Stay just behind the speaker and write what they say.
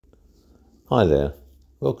Hi there.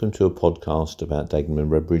 Welcome to a podcast about Dagenham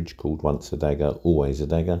and Redbridge called Once a Dagger, Always a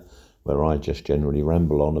Dagger, where I just generally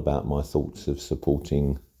ramble on about my thoughts of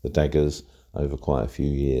supporting the Daggers over quite a few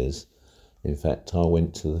years. In fact, I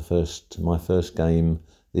went to my first game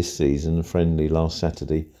this season, friendly, last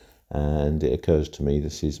Saturday, and it occurs to me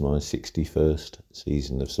this is my 61st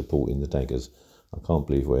season of supporting the Daggers. I can't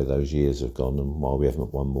believe where those years have gone and why we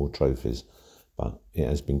haven't won more trophies, but it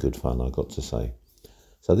has been good fun, I've got to say.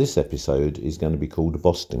 So this episode is going to be called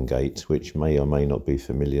Boston Gate, which may or may not be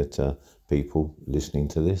familiar to people listening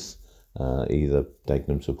to this, either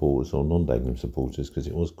Dagenham supporters or non-Dagenham supporters, because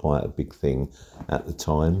it was quite a big thing at the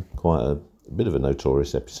time, quite a bit of a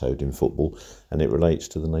notorious episode in football, and it relates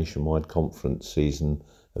to the Nationwide Conference season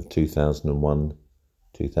of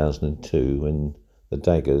 2001-2002, when the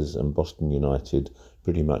Daggers and Boston United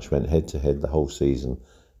pretty much went head-to-head the whole season,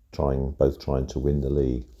 both trying to win the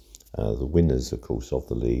league. The winners, of course, of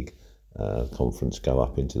the league conference go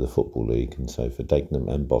up into the Football League, and so for Dagenham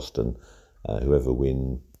and Boston, whoever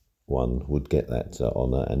won would get that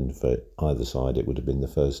honour, and for either side it would have been the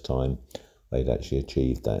first time they'd actually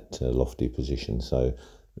achieved that lofty position. So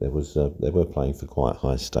they were playing for quite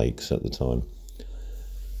high stakes at the time.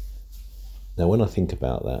 Now, when I think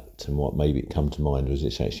about that, and what made it come to mind was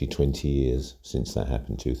it's actually 20 years since that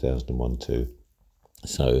happened, 2001-2.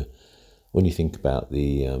 So when you think about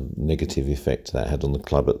the negative effect that had on the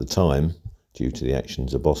club at the time due to the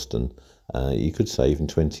actions of Boston, you could say even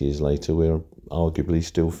 20 years later we're arguably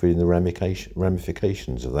still feeling the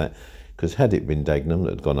ramifications of that, because had it been Dagenham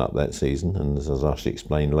that had gone up that season, and as I shall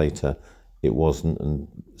explain later, it wasn't, and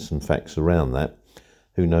some facts around that,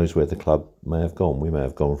 who knows where the club may have gone. We may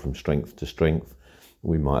have gone from strength to strength.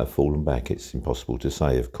 We might have fallen back. It's impossible to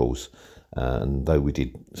say, of course. And though we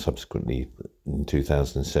did subsequently in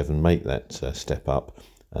 2007 make that step up,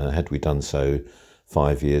 had we done so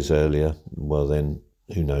 5 years earlier, well then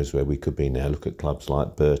who knows where we could be now. Look at clubs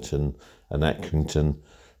like Burton and Accrington.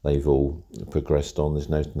 They've all progressed on. There's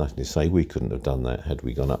nothing to say we couldn't have done that had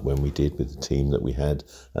we gone up when we did, with the team that we had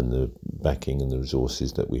and the backing and the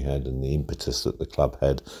resources that we had and the impetus that the club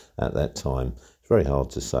had at that time. It's very hard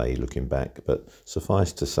to say looking back, but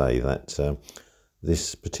suffice to say that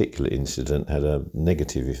this particular incident had a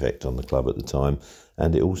negative effect on the club at the time,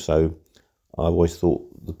 and it also, I always thought,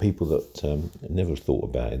 the people that never thought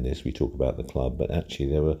about in this, we talk about the club, but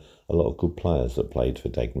actually there were a lot of good players that played for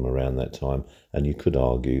Dagenham around that time, and you could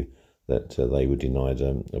argue that they were denied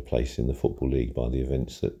a place in the Football League by the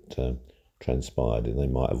events that transpired, and they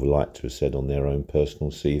might have liked to have said on their own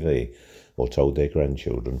personal CV or told their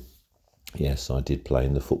grandchildren, yes, I did play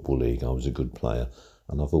in the Football League, I was a good player.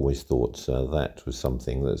 And I've always thought that was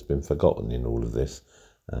something that's been forgotten in all of this.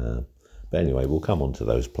 But anyway, we'll come on to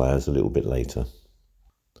those players a little bit later.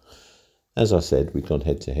 As I said, we'd gone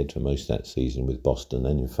head-to-head for most of that season with Boston,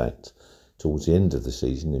 and in fact, towards the end of the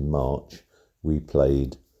season in March, we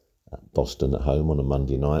played Boston at home on a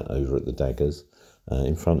Monday night over at the Daggers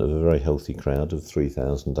in front of a very healthy crowd of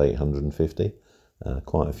 3,850.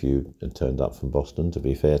 Quite a few had turned up from Boston, to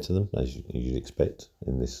be fair to them, as you'd expect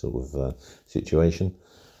in this sort of situation.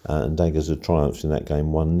 And Daggers had triumphed in that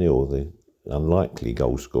game 1-0. The unlikely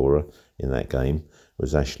goal scorer in that game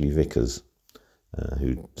was Ashley Vickers,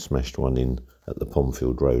 who smashed one in at the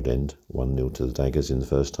Pomfield Road end, 1-0 to the Daggers in the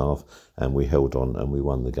first half, and we held on and we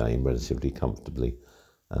won the game relatively comfortably.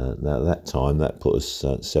 Now at that time, that put us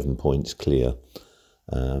 7 points clear,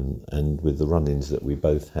 and with the run-ins that we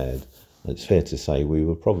both had, it's fair to say we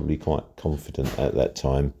were probably quite confident at that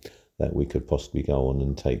time that we could possibly go on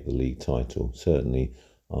and take the league title. Certainly,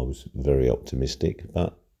 I was very optimistic,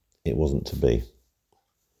 but it wasn't to be.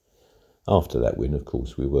 After that win, of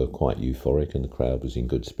course, we were quite euphoric and the crowd was in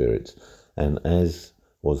good spirits. And as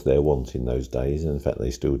was their wont in those days, and in fact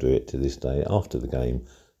they still do it to this day, after the game,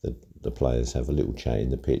 the players have a little chat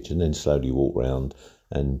in the pitch and then slowly walk round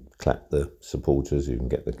and clap the supporters who can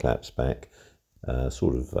get the claps back. Just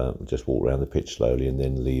walk around the pitch slowly and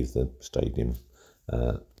then leave the stadium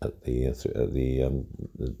go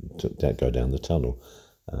down the tunnel.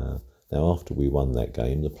 Now, after we won that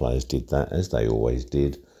game, the players did that, as they always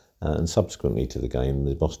did, and subsequently to the game,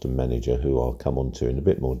 the Boston manager, who I'll come on to in a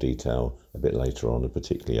bit more detail a bit later on, a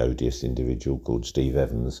particularly odious individual called Steve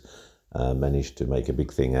Evans, managed to make a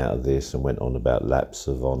big thing out of this and went on about lapse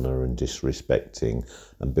of honour and disrespecting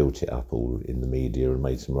and built it up all in the media and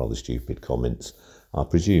made some rather stupid comments. I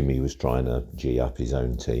presume he was trying to gee up his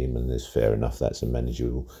own team, and it's fair enough, that's a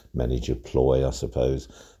manager ploy, I suppose.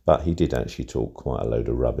 But he did actually talk quite a load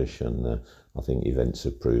of rubbish, and I think events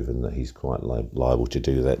have proven that he's quite liable to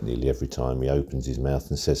do that nearly every time he opens his mouth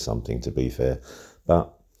and says something, to be fair.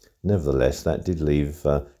 But nevertheless, that did leave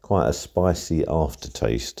quite a spicy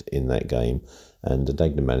aftertaste in that game. And the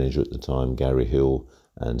Dagenham manager at the time, Gary Hill,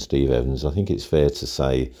 and Steve Evans, I think it's fair to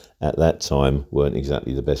say, at that time weren't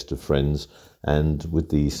exactly the best of friends. And with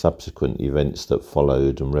the subsequent events that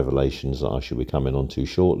followed and revelations that I shall be coming on to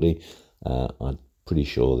shortly, I'm pretty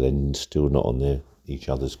sure they're still not on each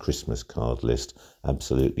other's Christmas card list.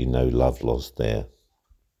 Absolutely no love lost there.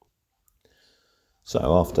 So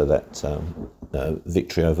after that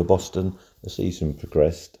victory over Boston, the season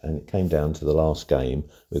progressed and it came down to the last game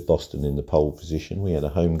with Boston in the pole position. We had a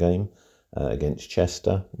home game against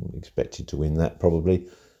Chester, expected to win that probably,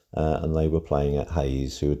 and they were playing at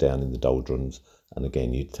Hayes, who were down in the doldrums. And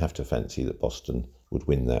again, you'd have to fancy that Boston would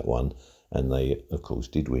win that one. And they, of course,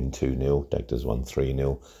 did win 2-0. Dagenham won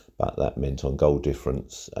 3-0, but that meant on goal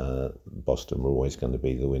difference, Boston were always going to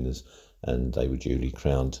be the winners, and they were duly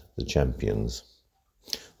crowned the champions.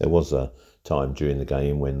 There was a time during the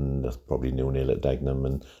game when probably 0-0 at Dagenham,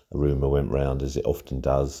 and a rumour went round, as it often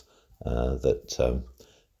does, that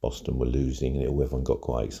Boston were losing, and everyone got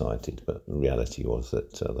quite excited. But the reality was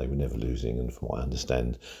that they were never losing, and from what I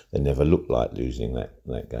understand, they never looked like losing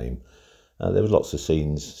that game. There were lots of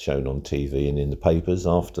scenes shown on TV and in the papers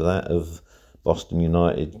after that of Boston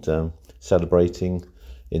United celebrating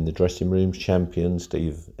in the dressing rooms. Champion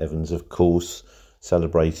Steve Evans, of course,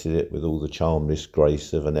 celebrated it with all the charmless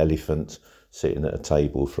grace of an elephant sitting at a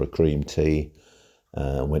table for a cream tea.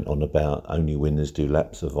 Went on about only winners do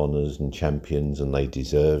laps of honours and champions and they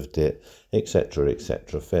deserved it, etc.,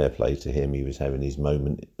 etc. Fair play to him. He was having his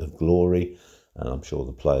moment of glory, and I'm sure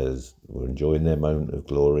the players were enjoying their moment of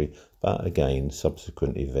glory. But again,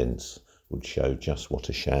 subsequent events would show just what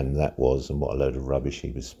a sham that was and what a load of rubbish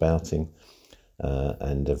he was spouting.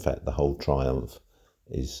 And in fact, the whole triumph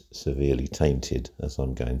is severely tainted, as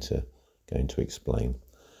I'm going to explain.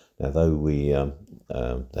 Now, though we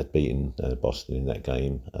had beaten Boston in that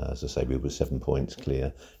game, as I say, we were 7 points clear,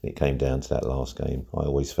 and it came down to that last game. I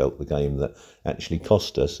always felt the game that actually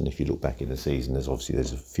cost us, and if you look back in the season, there's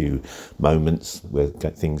a few moments where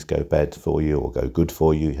things go bad for you or go good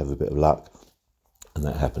for you, you have a bit of luck, and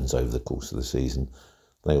that happens over the course of the season.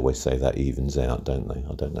 They always say that evens out, don't they?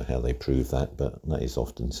 I don't know how they prove that, but that is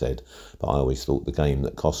often said. But I always thought the game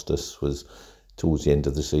that cost us was towards the end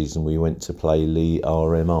of the season. We went to play Lee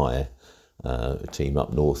RMI, a team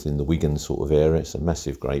up north in the Wigan sort of area. It's a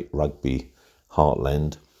massive, great rugby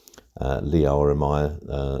heartland. Lee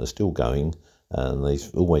RMI are still going, and they've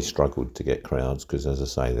always struggled to get crowds because, as I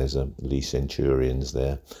say, there's a Lee Centurions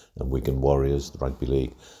there and Wigan Warriors, the rugby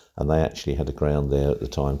league. And they actually had a ground there at the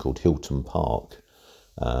time called Hilton Park,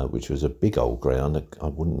 which was a big old ground. I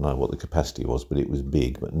wouldn't know what the capacity was, but it was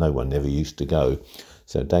big, but no one ever used to go.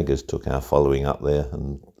 So Daggers took our following up there,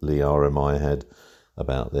 and Lee RMI had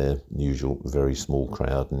about their usual very small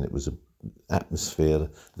crowd, and it was an atmosphere,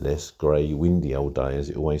 less grey, windy old day, as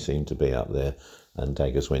it always seemed to be up there. And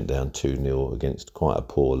Daggers went down 2-0 against quite a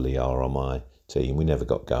poor Lee RMI team. We never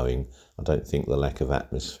got going. I don't think the lack of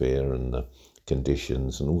atmosphere and the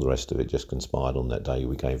conditions and all the rest of it just conspired on that day.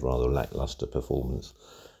 We gave rather a lacklustre performance,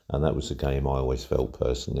 and that was a game I always felt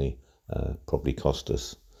personally probably cost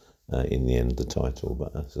us in the end the title.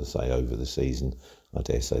 But as I say, over the season, I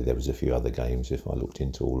dare say there was a few other games, if I looked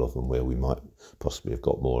into all of them, where we might possibly have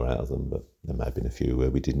got more out of them, but there may have been a few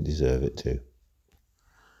where we didn't deserve it to.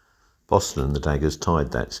 Boston and the Daggers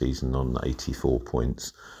tied that season on 84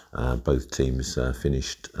 points. Both teams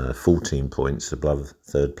finished 14 points above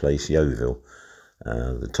third place Yeovil.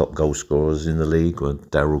 The top goal scorers in the league were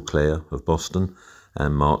Darryl Clare of Boston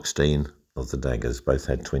and Mark Steen of the Daggers. Both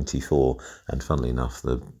had 24, and funnily enough,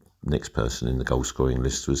 the next person in the goal scoring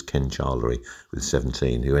list was Ken Charlery with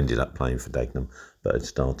 17, who ended up playing for Dagenham but had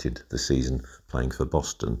started the season playing for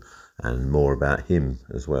Boston. And more about him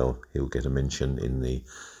as well. He'll get a mention in the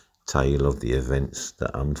tale of the events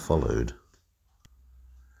that unfollowed.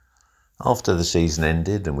 After the season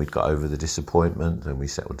ended and we'd got over the disappointment and we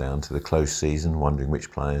settled down to the close season, wondering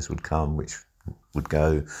which players would come, which would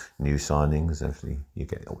go, new signings, actually you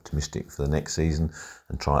get optimistic for the next season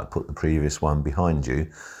and try to put the previous one behind you,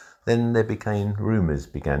 then rumours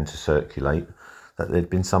began to circulate that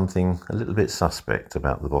there'd been something a little bit suspect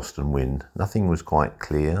about the Boston win. Nothing was quite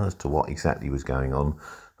clear as to what exactly was going on,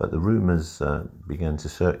 but the rumours began to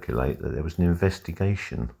circulate that there was an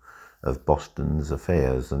investigation of Boston's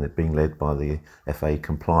affairs, and it being led by the FA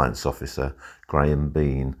compliance officer, Graham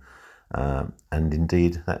Bean. And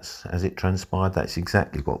indeed, that's as it transpired, that's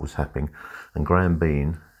exactly what was happening. And Graham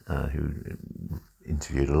Bean, who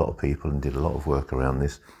interviewed a lot of people and did a lot of work around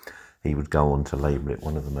this, he would go on to label it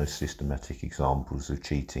one of the most systematic examples of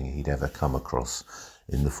cheating he'd ever come across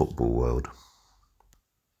in the football world.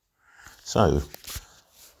 So,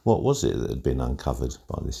 what was it that had been uncovered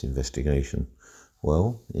by this investigation?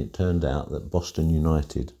 Well, it turned out that Boston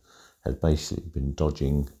United had basically been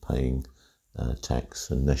dodging paying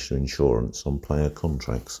tax and national insurance on player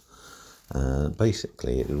contracts.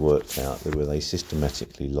 Basically, it had worked out that they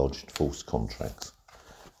systematically lodged false contracts.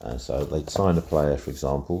 So they'd sign a player, for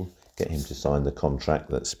example, get him to sign the contract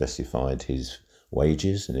that specified his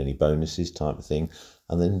wages and any bonuses type of thing,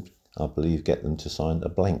 and then I believe get them to sign a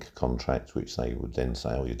blank contract, which they would then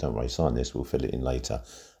say, oh, you don't worry, sign this, we'll fill it in later.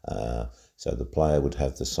 So the player would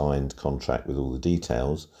have the signed contract with all the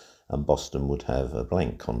details, and Boston would have a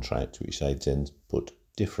blank contract, which they'd then put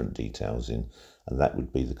different details in, and that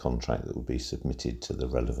would be the contract that would be submitted to the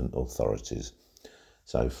relevant authorities.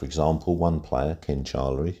 So, for example, one player, Ken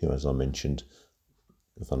Charlery, who, as I mentioned,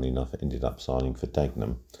 funnily enough, ended up signing for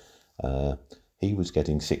Dagenham, he was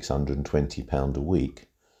getting £620 a week.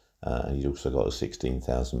 He'd also got a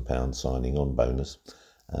 £16,000 signing on bonus,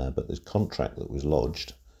 but the contract that was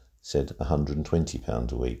lodged said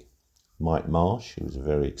 £120 a week. Mike Marsh, who was a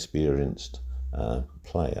very experienced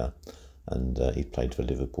player, and he'd played for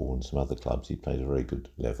Liverpool and some other clubs. He played a very good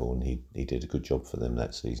level, and he did a good job for them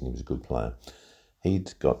that season. He was a good player.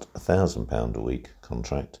 He'd got £1,000 a week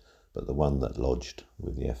contract, but the one that lodged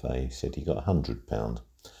with the FA said he got £100.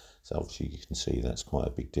 So obviously you can see that's quite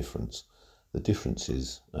a big difference. The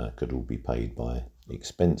differences could all be paid by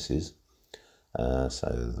expenses.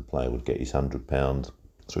 So the player would get his £100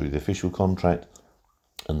 through the official contract,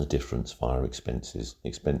 and the difference via expenses.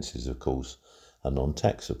 Expenses, of course, are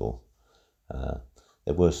non-taxable.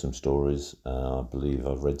 There were some stories, I believe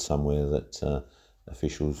I've read somewhere, that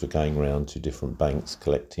officials were going around to different banks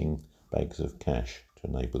collecting bags of cash to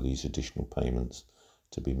enable these additional payments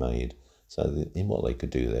to be made. So in what they could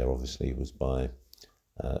do there, obviously, was by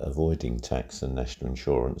avoiding tax and national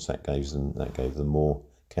insurance. That gave them more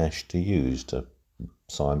cash to use to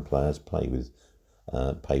sign players,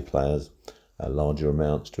 pay players larger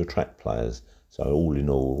amounts to attract players. So all in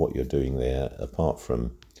all, what you're doing there, apart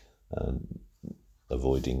from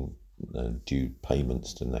avoiding due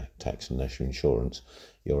payments to tax and national insurance,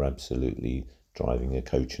 you're absolutely driving a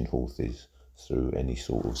coach and horses through any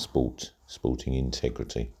sort of sporting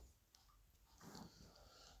integrity.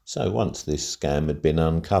 So once this scam had been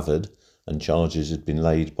uncovered and charges had been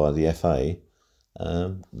laid by the FA,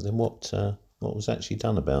 then what was actually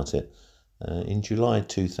done about it? In July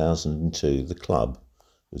 2002, the club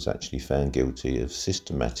was actually found guilty of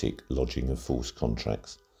systematic lodging of false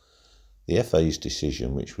contracts. The FA's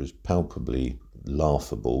decision, which was palpably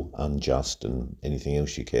laughable, unjust, and anything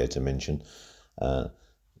else you care to mention,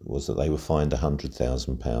 was that they were fined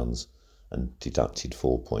 £100,000 and deducted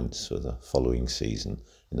 4 points for the following season.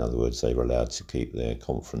 In other words, they were allowed to keep their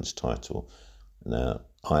conference title. Now,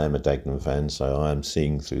 I am a Dagenham fan, so I am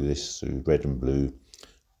seeing through this through red and blue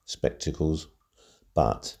spectacles,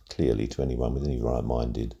 but clearly to anyone with any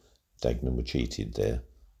right-minded, Dagenham were cheated there.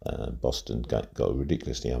 Boston got a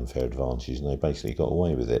ridiculously unfair advantage, and they basically got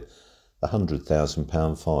away with it. The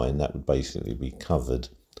 £100,000 fine, that would basically be covered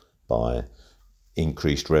by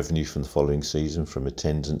increased revenue from the following season, from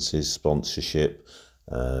attendances, sponsorship,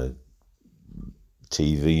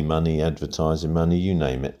 TV money, advertising money, you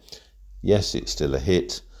name it. Yes, it's still a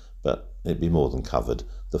hit, but it'd be more than covered.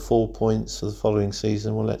 The 4 points for the following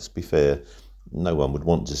season, well, let's be fair, no one would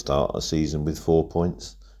want to start a season with 4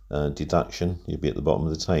 points deduction. You'd be at the bottom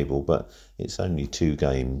of the table, but it's only 2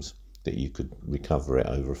 games that you could recover it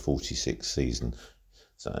over a 46 season.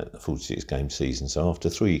 So a 46 game season. So after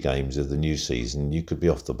 3 games of the new season, you could be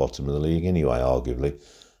off the bottom of the league anyway, arguably.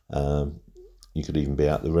 You could even be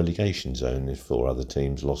out the relegation zone if 4 other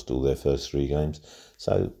teams lost all their first 3 games.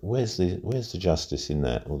 So where's the justice in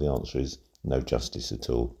that? Well, the answer is no justice at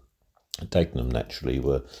all. Dagenham naturally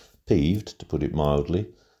were peeved, to put it mildly.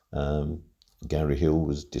 Gary Hill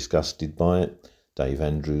was disgusted by it. Dave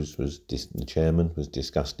Andrews, the chairman, was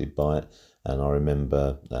disgusted by it. And I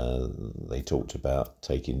remember they talked about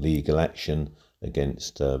taking legal action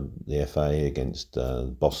against the FA, against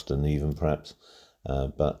Boston even perhaps.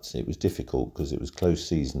 But it was difficult because it was close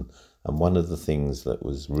season. And one of the things that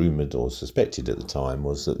was rumoured or suspected at the time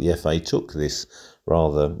was that the FA took this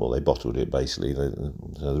they bottled it basically.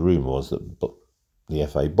 The rumour was that the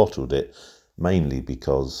FA bottled it mainly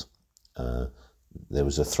because there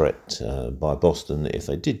was a threat by Boston that if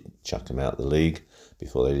they did chuck them out of the league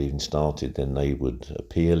before they'd even started, then they would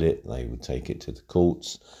appeal it, they would take it to the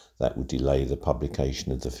courts. That would delay the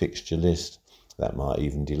publication of the fixture list. That might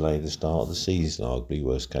even delay the start of the season, arguably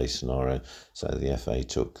worst case scenario. So the FA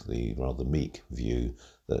took the rather meek view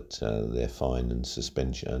that their fine and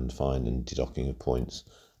suspension and fine and dedocking of points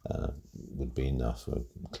would be enough. Well,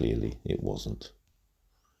 clearly it wasn't.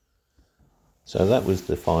 So that was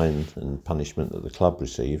the fine and punishment that the club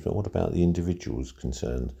received. But what about the individuals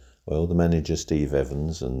concerned? Well, the manager, Steve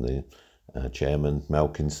Evans, and the chairman,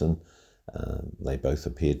 Malkinson, they both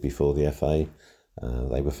appeared before the FA.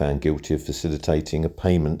 They were found guilty of facilitating a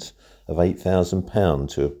payment of £8,000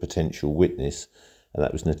 to a potential witness, and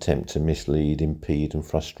that was an attempt to mislead, impede and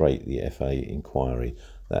frustrate the FA inquiry.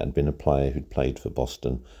 That had been a player who'd played for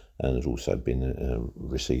Boston and had also been a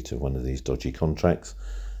receipt of one of these dodgy contracts,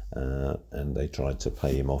 and they tried to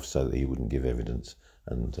pay him off so that he wouldn't give evidence,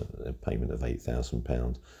 and a payment of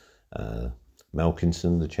 £8,000.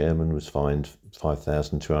 Malkinson, the chairman, was fined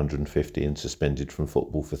 £5,250 and suspended from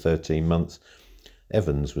football for 13 months.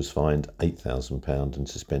 Evans was fined £8,000 and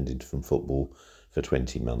suspended from football for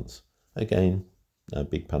 20 months. Again,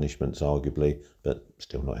 big punishments arguably, but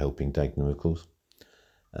still not helping Dagenham, of course.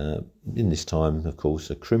 In this time, of course,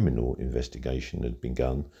 a criminal investigation had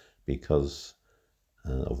begun because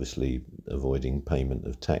obviously avoiding payment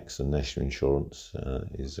of tax and national insurance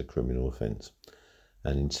is a criminal offence.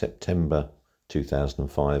 And in September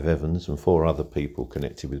 2005, Evans and 4 other people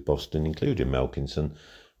connected with Boston, including Malkinson,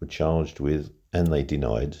 were charged with, and they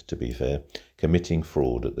denied, to be fair, committing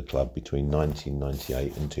fraud at the club between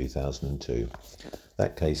 1998 and 2002.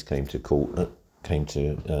 That case came to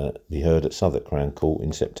be heard at Southwark Crown Court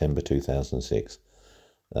in September 2006.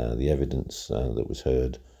 The evidence that was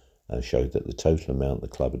heard showed that the total amount the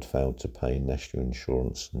club had failed to pay national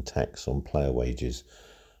insurance and tax on player wages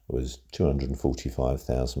was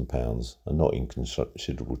 £245,000, a not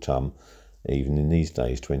inconsiderable sum, even in these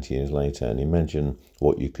days, 20 years later. And imagine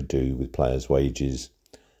what you could do with players' wages,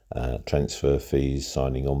 transfer fees,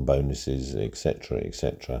 signing on bonuses,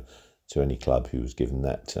 etc., to any club who was given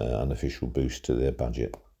that unofficial boost to their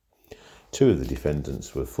budget. 2 of the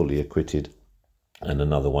defendants were fully acquitted, and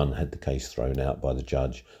another one had the case thrown out by the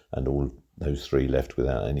judge, and all those 3 left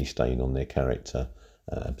without any stain on their character,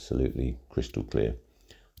 absolutely crystal clear.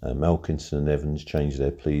 Malkinson and Evans changed their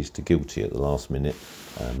pleas to guilty at the last minute.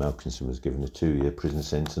 Malkinson was given a 2-year prison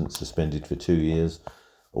sentence, suspended for 2 years,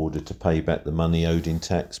 ordered to pay back the money owed in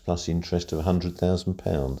tax plus interest of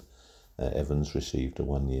 £100,000. Evans received a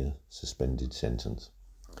 1-year suspended sentence.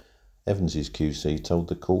 Evans's QC told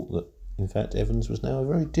the court that, in fact, Evans was now a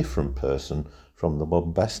very different person from the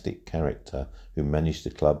bombastic character who managed the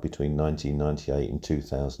club between 1998 and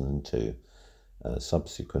 2002.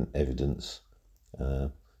 Subsequent evidence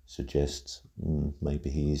suggests maybe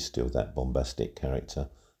he is still that bombastic character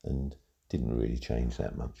and didn't really change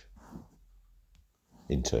that much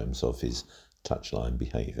in terms of his touchline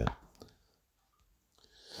behaviour.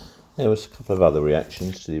 There was a couple of other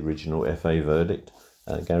reactions to the original FA verdict.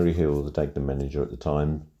 Gary Hill, the Dagenham manager at the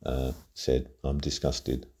time, said, "I'm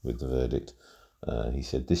disgusted with the verdict." He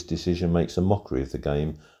said, "This decision makes a mockery of the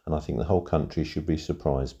game, and I think the whole country should be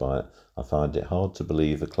surprised by it. I find it hard to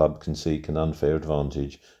believe a club can seek an unfair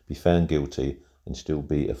advantage, be found guilty, and still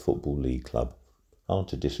be a Football League club." Hard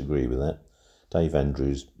to disagree with that. Dave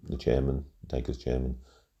Andrews, the chairman, Daggers chairman,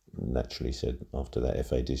 naturally said after that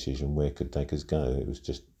FA decision, where could Daggers go? It was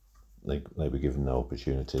just, they were given no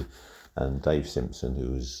opportunity. And Dave Simpson,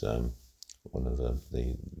 who was one of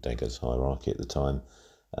the Daggers hierarchy at the time,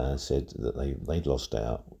 said that they'd lost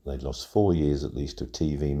out. They'd lost 4 years at least of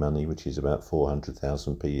TV money, which is about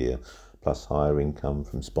 £400,000 per year, plus higher income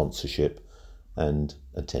from sponsorship and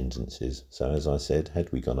attendances. So as I said,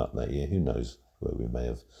 had we gone up that year, who knows where we may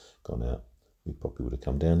have gone out. We probably would have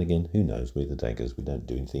come down again. Who knows? We're the Daggers. We don't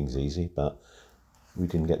do things easy, but we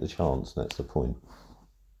didn't get the chance. That's the point.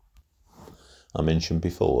 I mentioned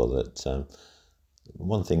before that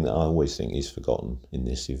one thing that I always think is forgotten in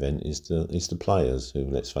this event is the players, who,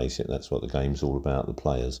 let's face it, that's what the game's all about, the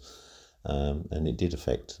players. And it did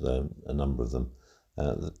affect a number of them.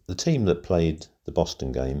 The team that played the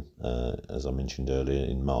Boston game, as I mentioned earlier,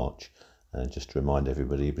 in March, just to remind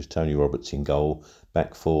everybody, it was Tony Roberts in goal,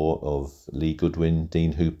 back 4 of Lee Goodwin,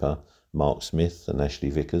 Dean Hooper, Mark Smith and Ashley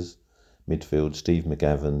Vickers. Midfield, Steve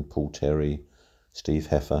McGavin, Paul Terry, Steve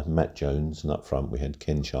Heffer, Matt Jones, and up front we had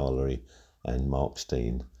Ken Charlery and Mark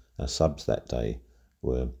Steen. Our subs that day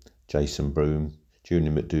were Jason Broom,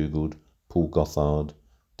 Julian McDougald, Paul Gothard,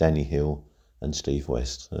 Danny Hill and Steve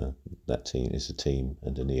West. That team is a team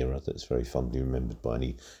and an era that's very fondly remembered by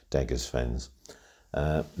any Daggers fans.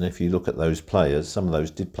 And if you look at those players, some of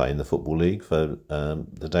those did play in the Football League for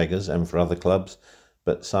the Daggers and for other clubs,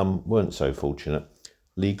 but some weren't so fortunate.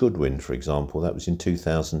 Lee Goodwin, for example, that was in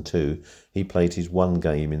 2002. He played his 1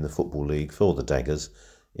 game in the Football League for the Daggers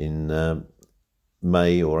in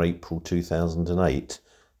May or April 2008.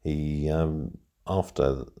 He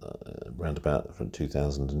after around about from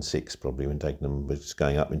 2006, probably when Dagenham was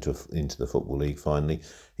going up into the Football League finally,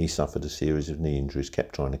 he suffered a series of knee injuries,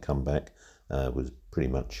 kept trying to come back, was pretty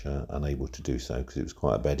much unable to do so because it was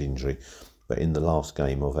quite a bad injury. But in the last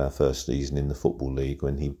game of our first season in the Football League,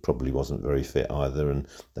 when he probably wasn't very fit either and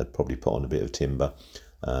they'd probably put on a bit of timber,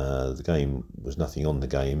 the game was nothing on the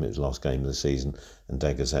game. It was the last game of the season, and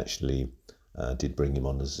Daggers actually did bring him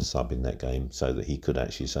on as a sub in that game so that he could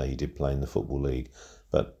actually say he did play in the Football League.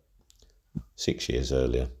 But 6 years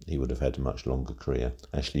earlier, he would have had a much longer career.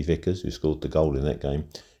 Ashley Vickers, who scored the goal in that game,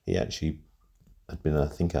 he actually had been, I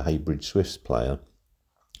think, a Heybridge Swifts player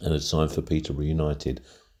and had signed for Peterborough United,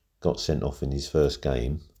 got sent off in his first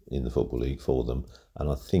game in the Football League for them,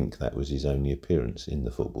 and I think that was his only appearance in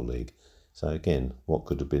the Football League. So again, what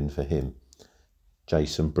could have been for him?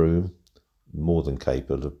 Jason Broom, more than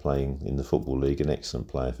capable of playing in the Football League, an excellent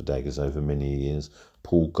player for Daggers over many years.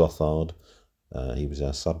 Paul Gothard, he was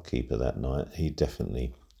our sub-keeper that night. He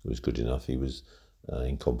definitely was good enough. He was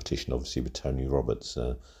in competition, obviously, with Tony Roberts,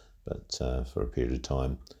 but for a period of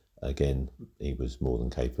time, again, he was more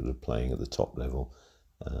than capable of playing at the top level.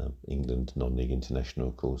 England non-league international,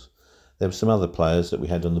 of course. There were some other players that we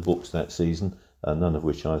had on the books that season, none of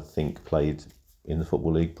which I think played in the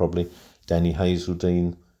Football League probably. Danny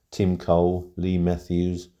Hazeldine, Tim Cole, Lee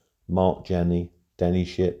Matthews, Mark Janney, Danny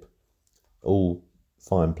Ship, all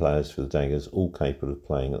fine players for the Daggers, all capable of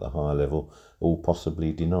playing at the higher level, all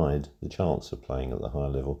possibly denied the chance of playing at the higher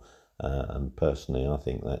level. And personally, I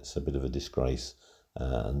think that's a bit of a disgrace.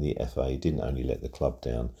 And the FA didn't only let the club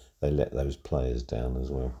down, they let those players down as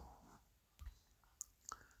well.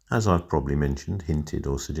 As I've probably mentioned, hinted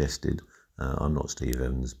or suggested, I'm not Steve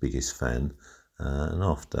Evans' biggest fan. And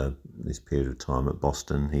after this period of time at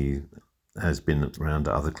Boston, he has been around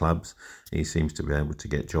at other clubs. He seems to be able to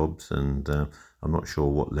get jobs, and I'm not sure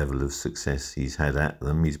what level of success he's had at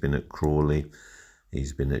them. He's been at Crawley,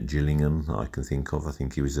 he's been at Gillingham, I can think of. I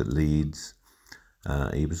think he was at Leeds.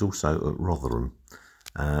 He was also at Rotherham.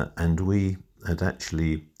 And we had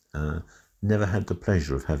actually never had the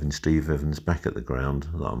pleasure of having Steve Evans back at the ground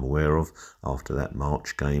that I'm aware of after that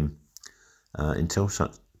March game, until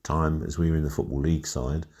such time as we were in the Football League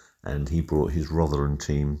side and he brought his Rotherham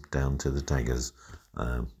team down to the Daggers.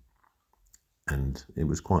 And it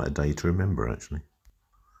was quite a day to remember, actually.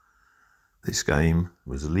 This game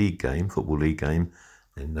was a league game, Football League game,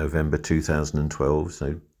 in November 2012,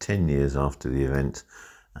 so 10 years after the event.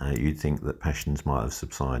 You'd think that passions might have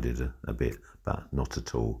subsided a bit, but not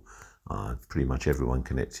at all. Pretty much everyone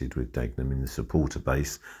connected with Dagenham in the supporter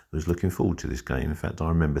base was looking forward to this game. In fact, I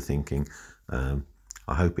remember thinking,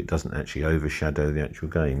 I hope it doesn't actually overshadow the actual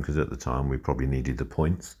game, because at the time we probably needed the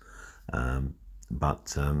points.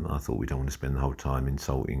 But I thought we don't want to spend the whole time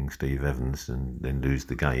insulting Steve Evans and then lose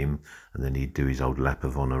the game, and then he'd do his old lap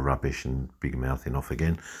of honour rubbish and big mouthing off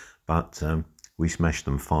again. But we smashed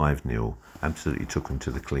them 5-0, absolutely took them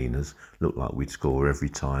to the cleaners. Looked like we'd score every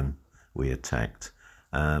time we attacked.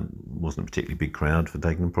 Wasn't a particularly big crowd for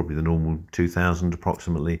Dagenham, probably the normal 2,000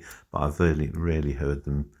 approximately, but I've rarely heard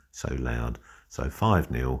them so loud. So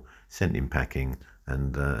 5-0, sent him packing,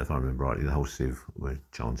 and if I remember rightly, the whole Civ were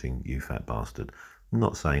chanting, "You fat bastard." I'm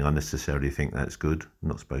not saying I necessarily think that's good. I'm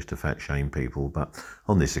not supposed to fat shame people, but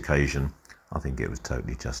on this occasion, I think it was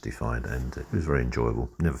totally justified, and it was very enjoyable.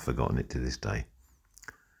 Never forgotten it to this day.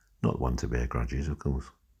 Not one to bear grudges, of course.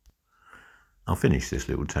 I'll finish this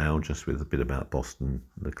little tale just with a bit about Boston,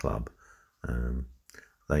 the club.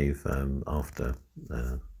 They've, after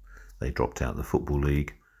they dropped out of the Football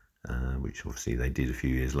League, which obviously they did a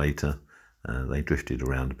few years later, they drifted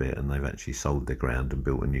around a bit, and they've actually sold their ground and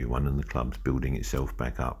built a new one, and the club's building itself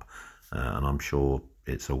back up. And I'm sure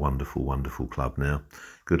it's a wonderful, wonderful club now.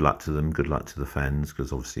 Good luck to them, good luck to the fans,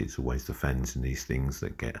 because obviously it's always the fans in these things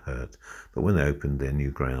that get hurt. But when they opened their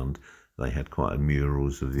new ground, they had quite a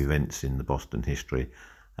murals of events in the Boston history,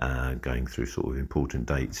 going through sort of important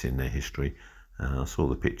dates in their history. I saw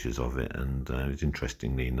the pictures of it, and it was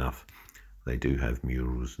interestingly enough, they do have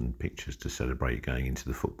murals and pictures to celebrate going into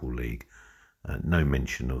the Football League. No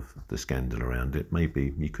mention of the scandal around it.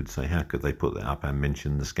 Maybe you could say, how could they put that up and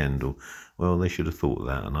mention the scandal? Well, they should have thought of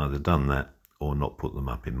that and either done that or not put them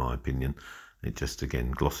up, in my opinion. It just,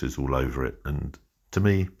 again, glosses all over it, and to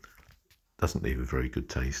me, doesn't leave a very good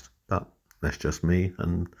taste. But that's just me,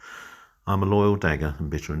 and I'm a loyal Dagger and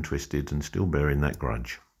bitter and twisted and still bearing that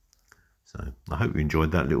grudge. So I hope you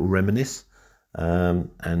enjoyed that little reminisce,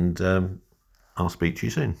 and I'll speak to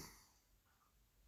you soon.